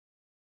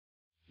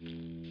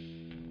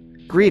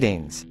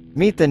Greetings!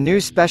 Meet the new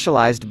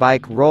specialized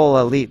bike Roll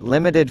Elite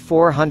Limited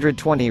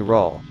 420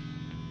 Roll.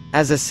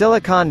 As a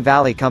Silicon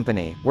Valley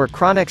company, we're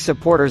chronic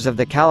supporters of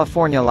the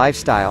California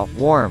lifestyle,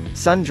 warm,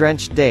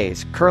 sun-drenched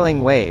days,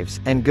 curling waves,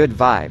 and good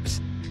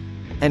vibes.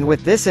 And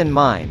with this in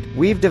mind,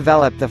 we've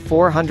developed the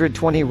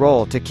 420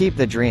 Roll to keep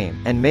the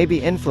dream, and maybe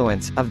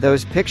influence, of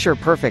those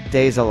picture-perfect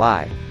days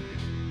alive.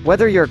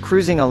 Whether you're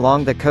cruising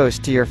along the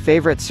coast to your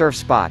favorite surf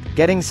spot,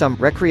 getting some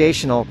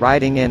recreational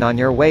riding in on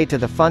your way to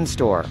the fun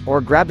store,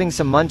 or grabbing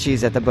some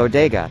munchies at the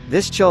bodega,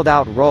 this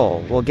chilled-out roll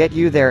will get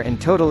you there in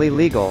totally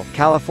legal,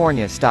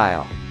 California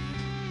style.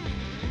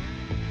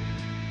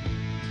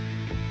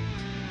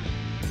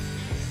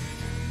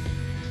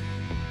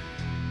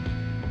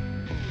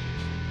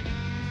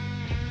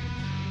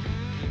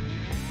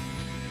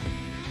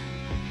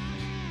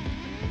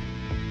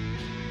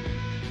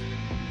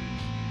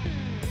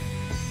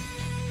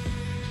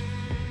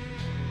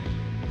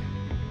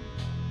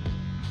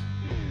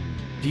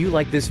 Do you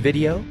like this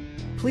video?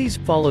 Please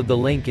follow the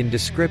link in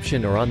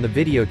description or on the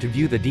video to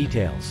view the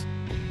details.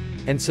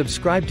 And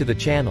subscribe to the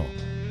channel.